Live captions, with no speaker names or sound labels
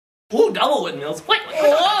Ooh, double windmills. Wait.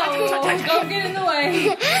 Whoa, don't get in the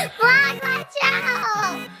way. Watch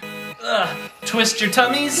out. Twist your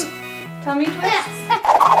tummies. Tummy twist.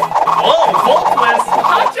 Oh, full twist.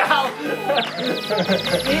 Watch out.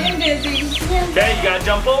 Getting dizzy. Okay, you gotta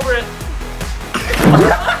jump over it.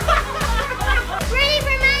 Ready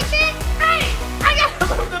for my trick? Hey, I got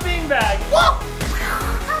the beanbag. Whoa.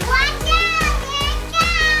 Watch out. Here it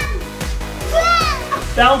comes.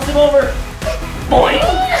 Whoa. Bounce him over. Boing.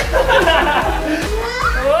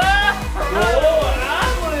 Whoa,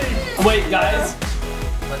 Adley. Wait, guys.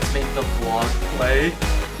 Let's make the vlog play.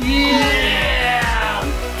 Yeah.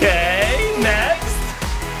 Okay, next.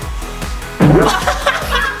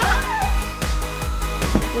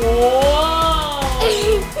 Whoa.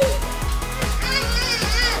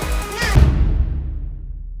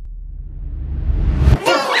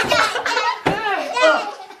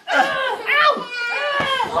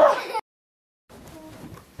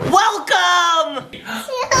 Welcome!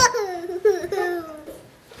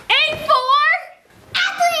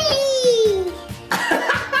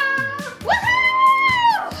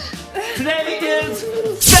 Today is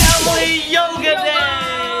Family Yoga Day!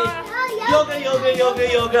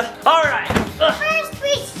 Yoga. Alright. First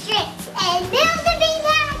we stretch and build the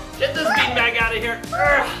beanbag. Get this beanbag out of here.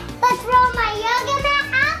 Let's roll my yoga mat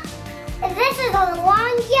out. And this is a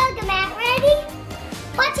long yoga mat. Ready?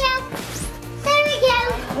 Watch out. There we go.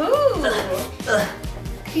 Ooh.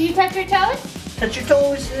 Can you touch your toes? Touch your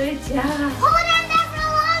toes. Good job. Hold on there for a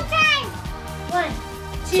long time. 1,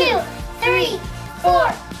 2, 3,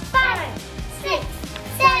 4, 5, 6,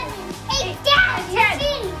 7, 8, down, 10.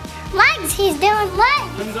 Legs, he's doing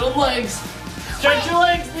legs. I'm doing legs. Stretch your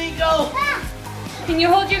legs, Niko. Can you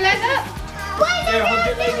hold your leg up? Here, hold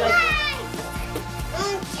your leg up.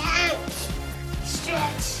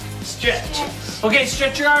 Stretch. Okay,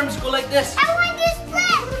 stretch your arms. Go like this. I want to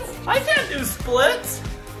split. I can't do splits.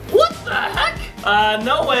 What the heck?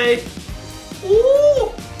 No way.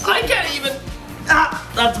 Ooh, I can't even.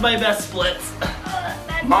 That's my best splits.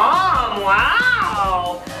 Mom,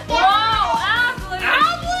 wow. Wow, Adley.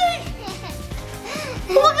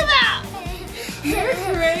 Look at that. You're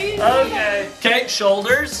crazy. Okay,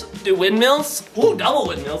 shoulders. Do windmills. Ooh, double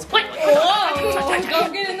windmills. Wait. Whoa,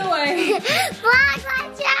 don't get in the way. Watch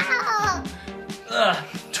out.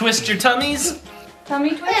 Twist your tummies.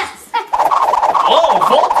 Tummy twist. Oh,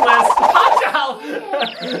 full twist. Watch out.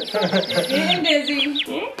 Getting dizzy.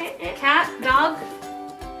 Cat, dog.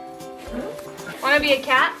 Want to be a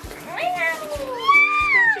cat? Scratch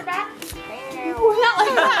your back. Not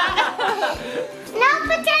like that. Now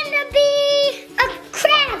pretend to be a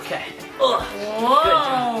crab. Okay.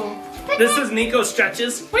 Whoa. This is Niko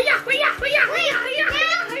stretches. Now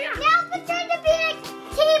pretend to be a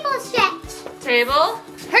table stretch. Table.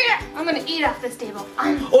 Here, I'm gonna eat off this table.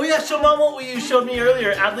 Oh yeah, show Mom what you showed me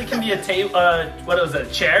earlier. Adley can be a table. What was it? A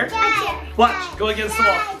chair? Yeah. Watch. Go against the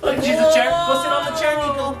wall. Look, she's a chair. Go sit on the chair,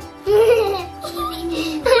 Niko.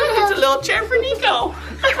 It's a little chair for Niko.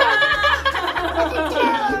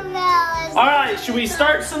 All right, should we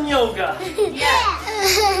start some yoga?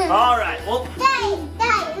 Yeah. All right. Well. Daddy,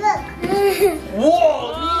 look.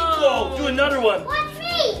 Whoa, Niko, do another one. Watch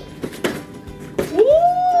me.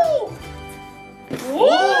 Woo!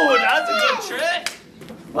 Whoa, that's a good trick.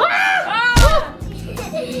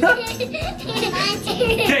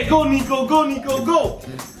 Okay, go Niko, go.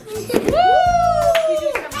 Woo!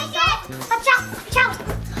 Watch out.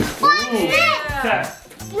 Watch this. Okay.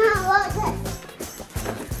 No, watch this.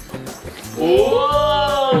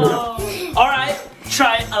 Whoa! All right,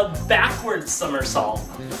 try a backwards somersault.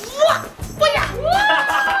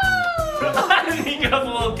 Niko's a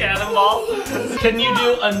little cannonball. Can you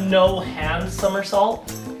do a no hand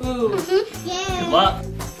somersault? Ooh. Yeah. Good luck.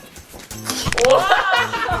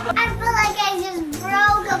 I feel like I just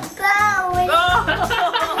broke a bone.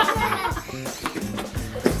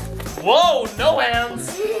 Whoa, no hands.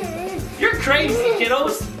 You're crazy,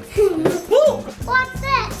 kiddos. Woo! What's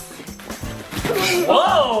this?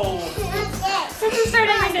 Whoa! This is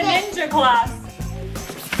turning into ninja class.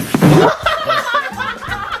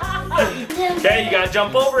 Okay, you gotta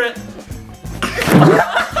jump over it.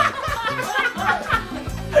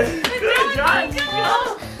 Good job.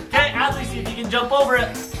 Okay, Adley, see if you can jump over it.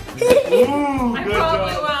 Ooh, I good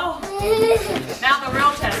probably job. will. Now the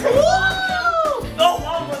real test. Oh,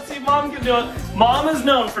 Mom, let's see if Mom can do it. Mom is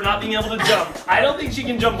known for not being able to jump. I don't think she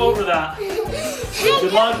can jump over that.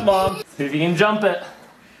 Good luck, Mom. See if you can jump it.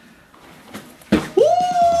 Woo!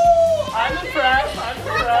 I'm impressed.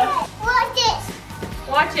 Watch this.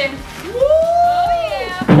 Watching. Woo! Oh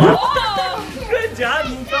yeah. Whoa. Good job,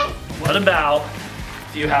 Niko. What about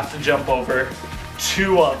if you have to jump over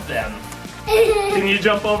 2 of them. Can you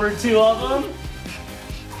jump over 2 of them?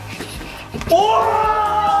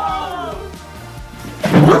 Whoa!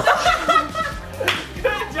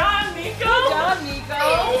 Good job, Niko!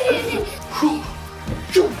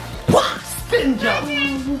 Spin jump!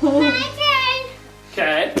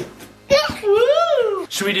 Okay. Woo!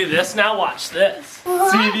 Should we do this now? Watch this.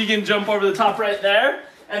 See if you can jump over the top right there.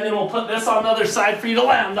 And then we'll put this on the other side for you to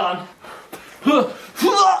land on.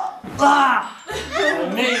 Ah! I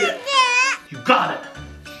made it. You got it.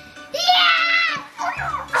 Good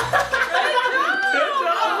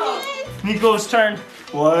job. Niko's turn.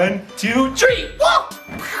 1, 2, 3. Whoa!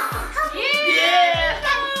 Yeah!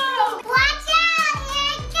 Watch out,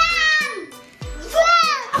 here it comes!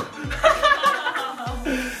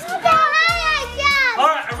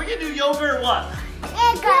 Alright, are we gonna do yoga or what?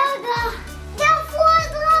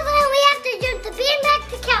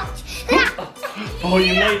 Oh,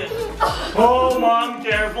 you made it. Oh, Mom,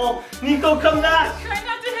 careful. Niko, come back. Try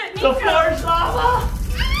not to hit Niko. The floor's lava.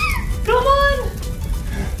 Come on.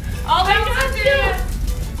 I'll bounce it.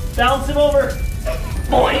 Bounce him over.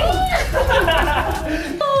 Boing.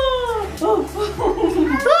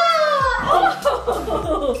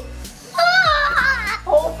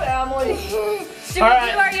 Whole family. Should we do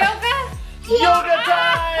our yoga? Yoga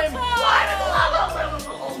time.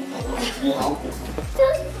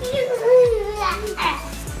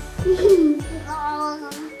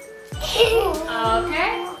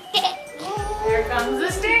 Okay. Here comes the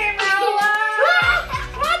steamroller.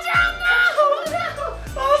 Watch out, no!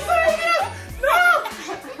 Oh, no.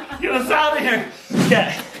 Get us out of here.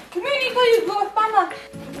 Okay. Come here, Niko, you go with Mama.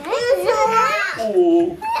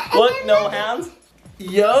 Oh. Look, no hands.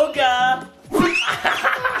 Yoga. Oh,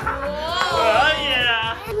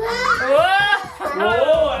 yeah.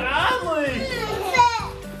 Whoa, an Adley.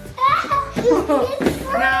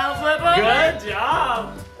 Now flip over. Good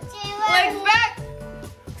job. Legs back.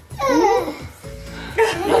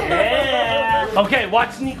 Yeah. Okay,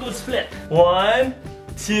 watch Niko's flip. 1,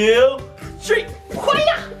 2, 3.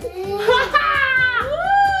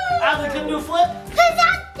 Adley, come do a flip.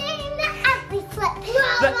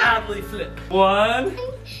 The Adley flip. 1, 2, 3.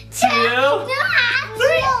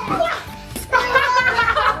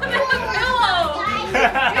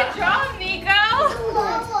 Good job, Niko.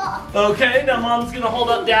 Okay, now Mom's gonna hold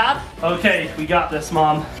up Dad. Okay, we got this,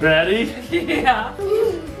 Mom. Ready? Yeah.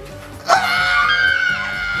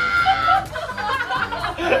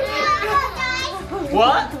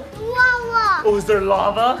 What? Oh, is there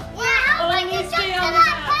lava?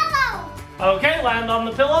 Okay, land on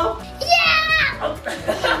the pillow.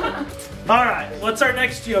 All right, what's our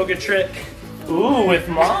next yoga trick? Ooh, with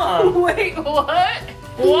Mom. Wait, what?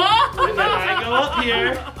 What? And then I go up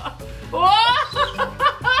here. What?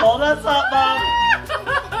 Hold us up, Mom.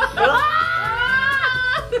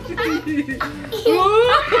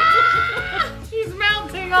 She's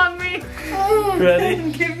melting on me.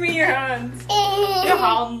 Ready? Give me your hands. Your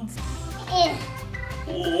hands.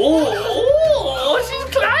 Oh, she's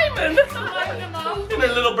climbing. And her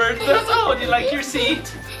little bird says, oh, do you like your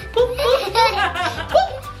seat?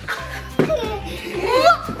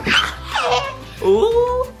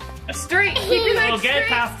 Ooh. Straight. Keep your legs Okay, straight.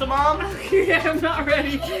 pass to Mom. Yeah, I'm not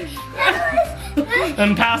ready.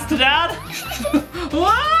 And pass to Dad.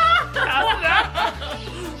 What? Pass to Dad.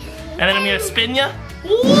 And then I'm gonna spin ya.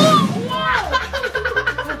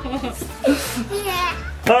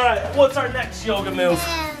 All right, what's our next yoga move?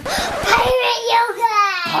 Pirate yoga!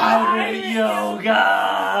 Pirate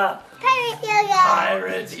yoga. Pirate yoga!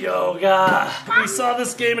 Pirate yoga. We saw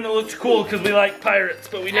this game and it looked cool because we like pirates,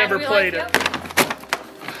 but we never played it.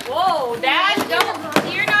 Whoa, Dad,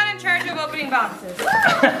 you're not in charge of opening boxes.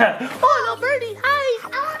 Oh, little birdie, hi.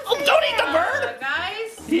 Oh, don't eat the bird.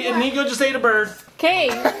 Guys. Niko just ate a bird. Okay,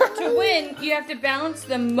 to win, you have to balance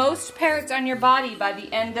the most parrots on your body by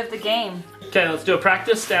the end of the game. Okay, let's do a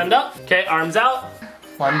practice. Stand up. Okay, arms out.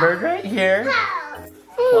 One bird right here.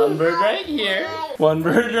 One bird right here. One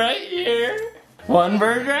bird right here. One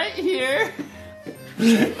bird right here.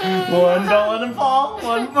 One, don't let him fall.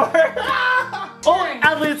 One bird. Oh,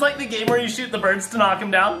 Adley, it's like the game where you shoot the birds to knock them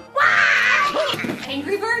down.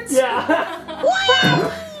 Angry Birds? Yeah.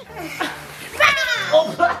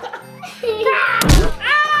 Oh.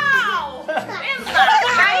 Ow! Nice.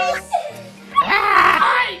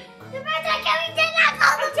 The birds are coming to knock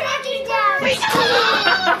all the turkeys down!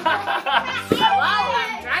 Well,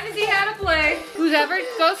 I'm trying to see how to play. Whoever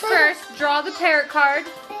goes first, draw the parrot card.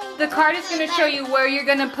 The card is going to show you where you're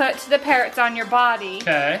going to put the parrots on your body.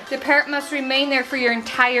 Okay. The parrot must remain there for your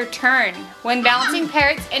entire turn. When balancing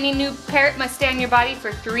parrots, any new parrot must stay on your body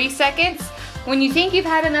for 3 seconds. When you think you've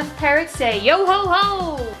had enough parrots, say yo ho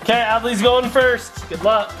ho. Okay, Adley's going first. Good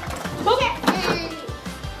luck.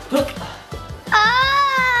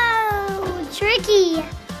 Oh, tricky.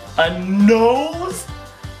 A nose?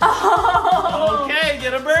 Oh. Okay,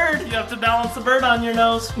 get a bird. You have to balance the bird on your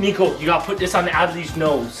nose. Niko, you gotta put this on Adley's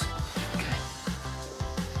nose.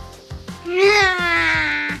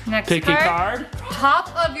 Next Pick a card. Top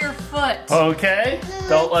of your foot. Okay,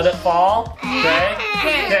 don't let it fall. Okay,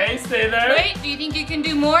 okay, stay there. Wait, do you think you can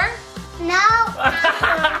do more? No.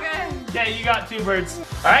 Okay. Okay, you got 2 birds.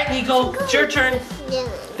 All right, Niko, it's your turn.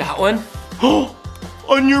 That one. Oh,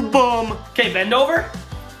 on your bum. Okay, bend over.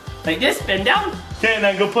 Like this, bend down. Okay, and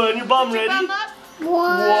then go put it on your bum. Ready? Bum up.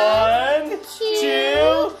 1,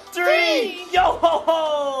 2, 3. Yo ho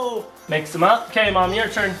ho. Mix them up. Okay, Mom, your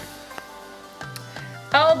turn.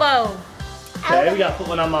 Elbow. Okay, we gotta put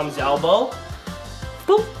one on Mom's elbow.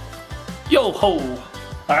 Boop. Yo ho.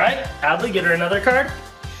 All right, Adley, get her another card.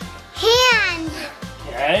 Hand.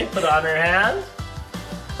 Okay, put it on her hand.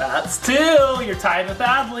 That's 2. You're tied with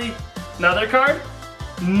Adley. Another card.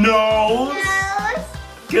 Nose. Nose.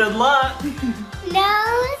 Good luck. Nose.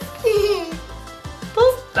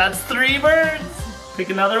 Boop. That's 3 birds. Pick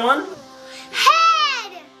another one.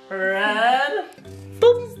 Head. Red.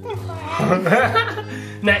 Boop.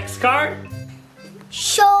 Next card.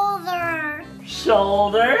 Shoulder.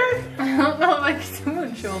 Shoulder. I don't know if I can do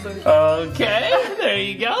one shoulder. Okay, there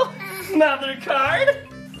you go. Another card.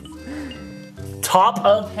 Top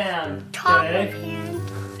of hand. Top Okay. of hand.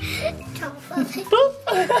 Top of hand. Boop.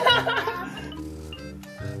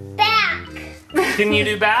 Back. Can you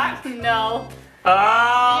do back? No.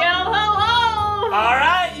 Oh. Yo ho ho. All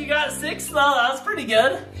right, you got 6 though. That was pretty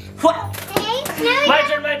good. What? Okay, now My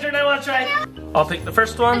turn. I want to try. I'll pick the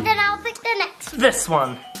first one. and then I'll pick the next. This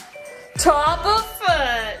one. Top of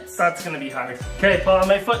foot. That's gonna be hard. Okay, put on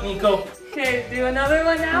my foot, Niko. Okay, do another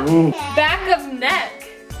one now. Ooh. Back of neck.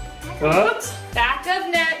 What? Back of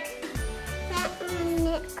neck.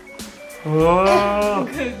 Oh.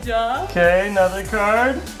 Good job. Okay, another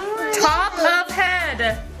card. Top of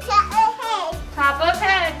head. Top of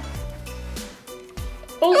head.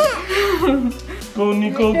 Oh. Go,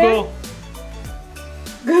 Niko, go.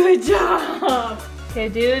 Good job. Okay,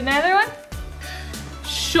 do another one.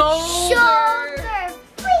 Shoulder.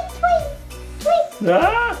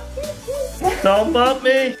 Ah. Don't bump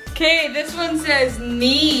me. Okay, this one says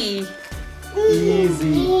knee.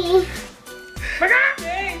 Easy.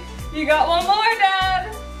 Okay, you got one more,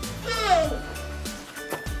 Dad.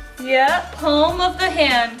 Yeah, palm of the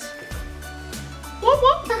hand. Whoop,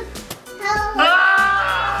 whoop.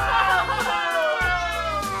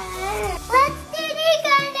 Let's do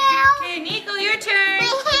Niko now. Okay, Niko, your turn. My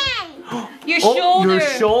hand. Your Oh, shoulder. your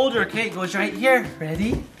shoulder. Okay, it goes right here.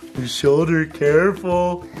 Ready? Your shoulder,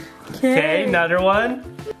 careful. Okay, another one.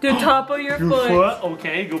 The top of your Your foot. foot.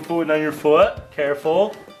 Okay, go put it on your foot.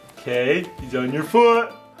 Careful. Okay, he's on your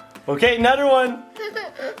foot. Okay, another one.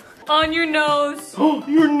 On your nose. Oh,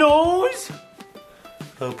 your nose.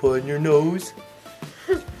 I'll put on your nose.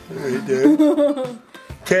 Right there.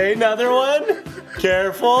 Okay, another one.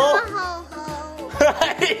 Careful.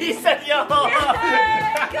 He said yo. Good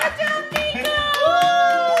job, Niko.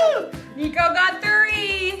 Niko got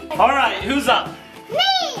 3. All right, who's up? Me.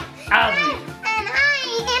 Adley. And I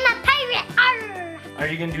am a pirate. Arr. Are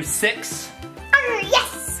you gonna do 6? Arr,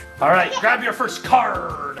 yes. All right, grab your first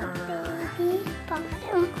card.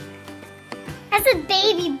 Bottom. That's a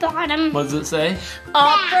baby bottom. What does it say?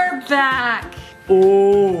 Upper back.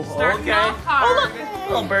 Oh, Starting okay. off hard.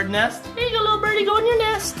 Little bird nest. There you go, little birdie, go in your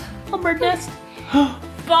nest. Little bird nest.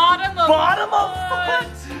 Bottom of Bottom of foot.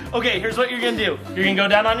 Okay, here's what you're gonna do. You're gonna go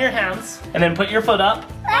down on your hands and then put your foot up.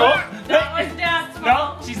 Oh, That was Dad's no,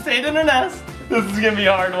 fault. she stayed in her nest. This is gonna be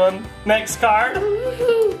a hard one. Next card.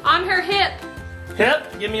 On her hip. Hip.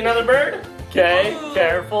 Give me another bird. Okay, Ooh.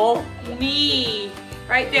 careful. Knee.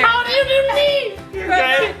 Right there. How do you do knee?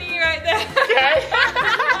 Right Okay. knee right there. Okay.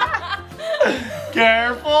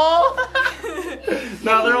 Careful.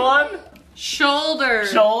 Another one. Shoulder.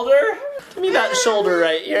 Shoulder. Give me that shoulder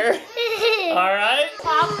right here. All right.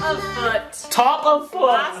 Top of foot. Top of foot.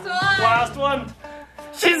 Last one. Last one.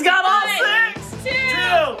 She's got all 6. 2.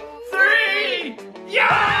 2, 3.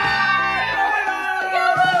 Yeah!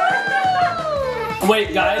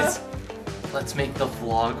 Wait, guys. Let's make the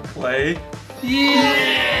vlog play.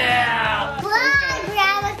 Yeah! Vlog,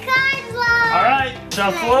 grab a card vlog. All right,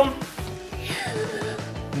 shuffle them.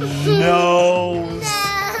 Nose.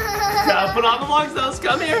 Gotta put on the vlog's nose.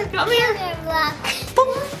 Come here. Come here.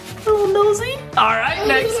 Boom. Little nosy. All right,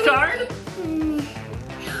 next card.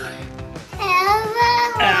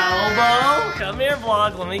 Elbow. Come here,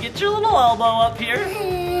 vlog. Let me get your little elbow up here.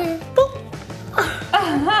 Boop.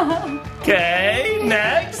 Okay,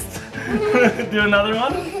 next. Do another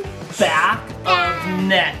one. Back of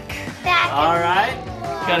neck. All right.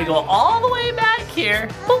 Gotta go all the way back here.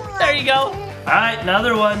 Boop, there you go. All right,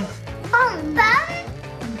 another one.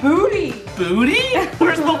 Booty. Booty?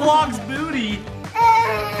 Where's the vlog's booty?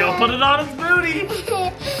 Go put it on its booty.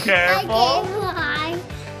 Careful.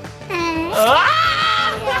 Ah!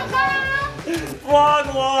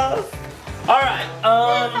 Vlog lost. All right.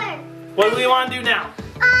 What do we want to do now?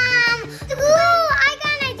 I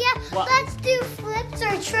got an idea. What? Let's do flips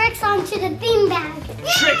or tricks onto the beanbag.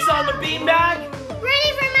 Tricks on the beanbag?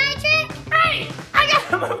 Ready for my trick? Hey, I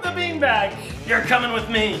gotta move the beanbag. You're coming with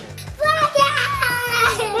me.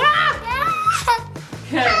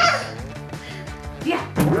 Okay. Yeah.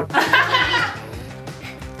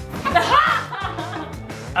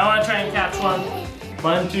 I want to try and catch one.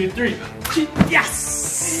 1, 2, 3.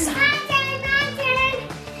 Yes! My turn.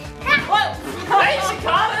 What? Hey, she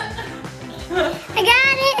caught it. I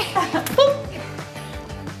got it.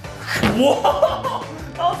 Whoa!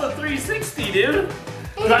 That was a 360, dude.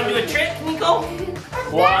 You want to do a trick, Niko?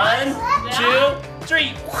 1, 2,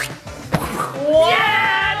 3.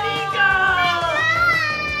 Yeah, Niko!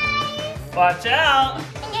 Watch out.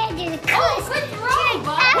 I'm gonna do the coolest trick ever.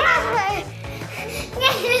 I'm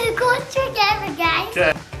gonna do the coolest trick ever, guys.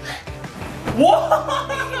 Okay. Whoa!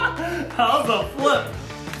 That was a flip.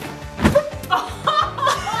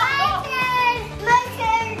 My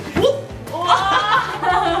turn.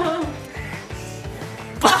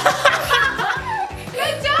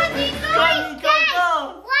 Good job, Niko. Go, Niko, go.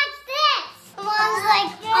 What's this? Mom's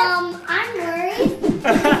like, I'm worried.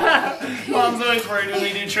 Mom's always worried when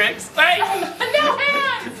we do tricks. Hey! No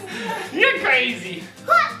hands. You're crazy.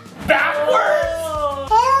 What?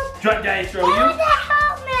 Backwards! Help. Do I throw you?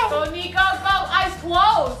 Help me. So Niko, go eyes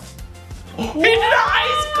closed. He did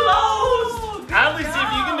eyes closed! Adley, see if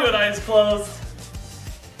you can do it eyes closed.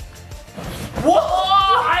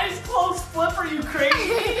 Whoa! Eyes closed flip, are you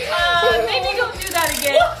crazy? Maybe go do that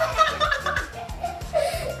again.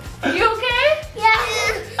 You okay?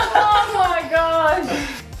 Yeah. Oh my gosh.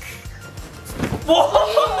 Whoa!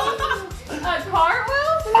 A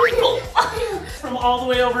cartwheel? From all the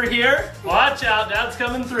way over here. Watch out, Dad's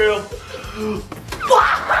coming through. The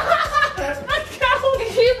couch!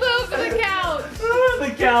 He moved the couch. The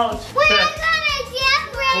couch. Wait, I got an idea.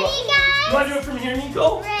 Ready, You guys? want to do it from here,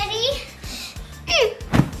 Niko? Ready?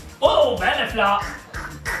 Whoa, belly flop.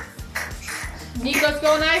 Niko's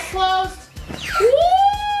going eyes closed.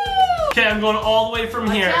 Okay, I'm going all the way from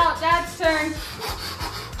Watch here. out, Dad's turn.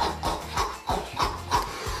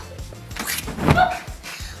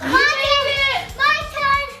 My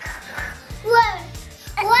turn.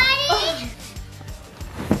 Ready?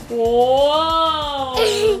 Whoa.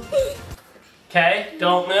 Okay,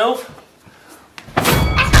 don't move. I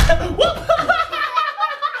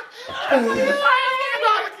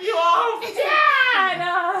knocked you off. Dad.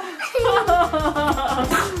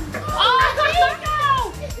 Oh, Niko.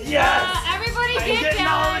 Yes. Everybody I'm get getting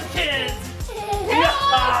all down. the kids.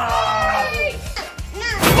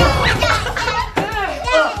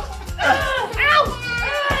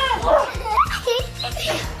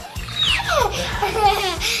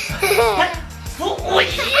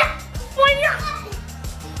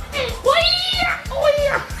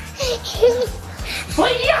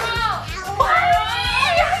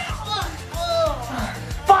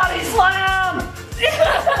 Body slam!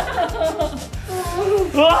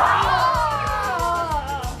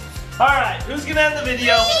 Alright, who's gonna end the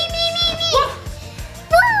video?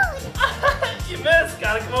 You missed,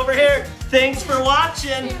 gotta come over here. Thanks for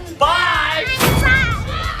watching. Bye!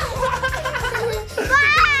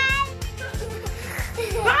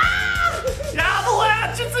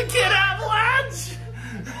 Avalanche! It's a kid avalanche!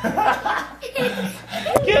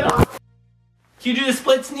 Get off! Can you do the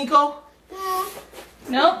splits, Niko?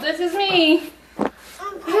 Nope, this is me.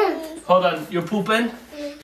 Hold on, you're pooping?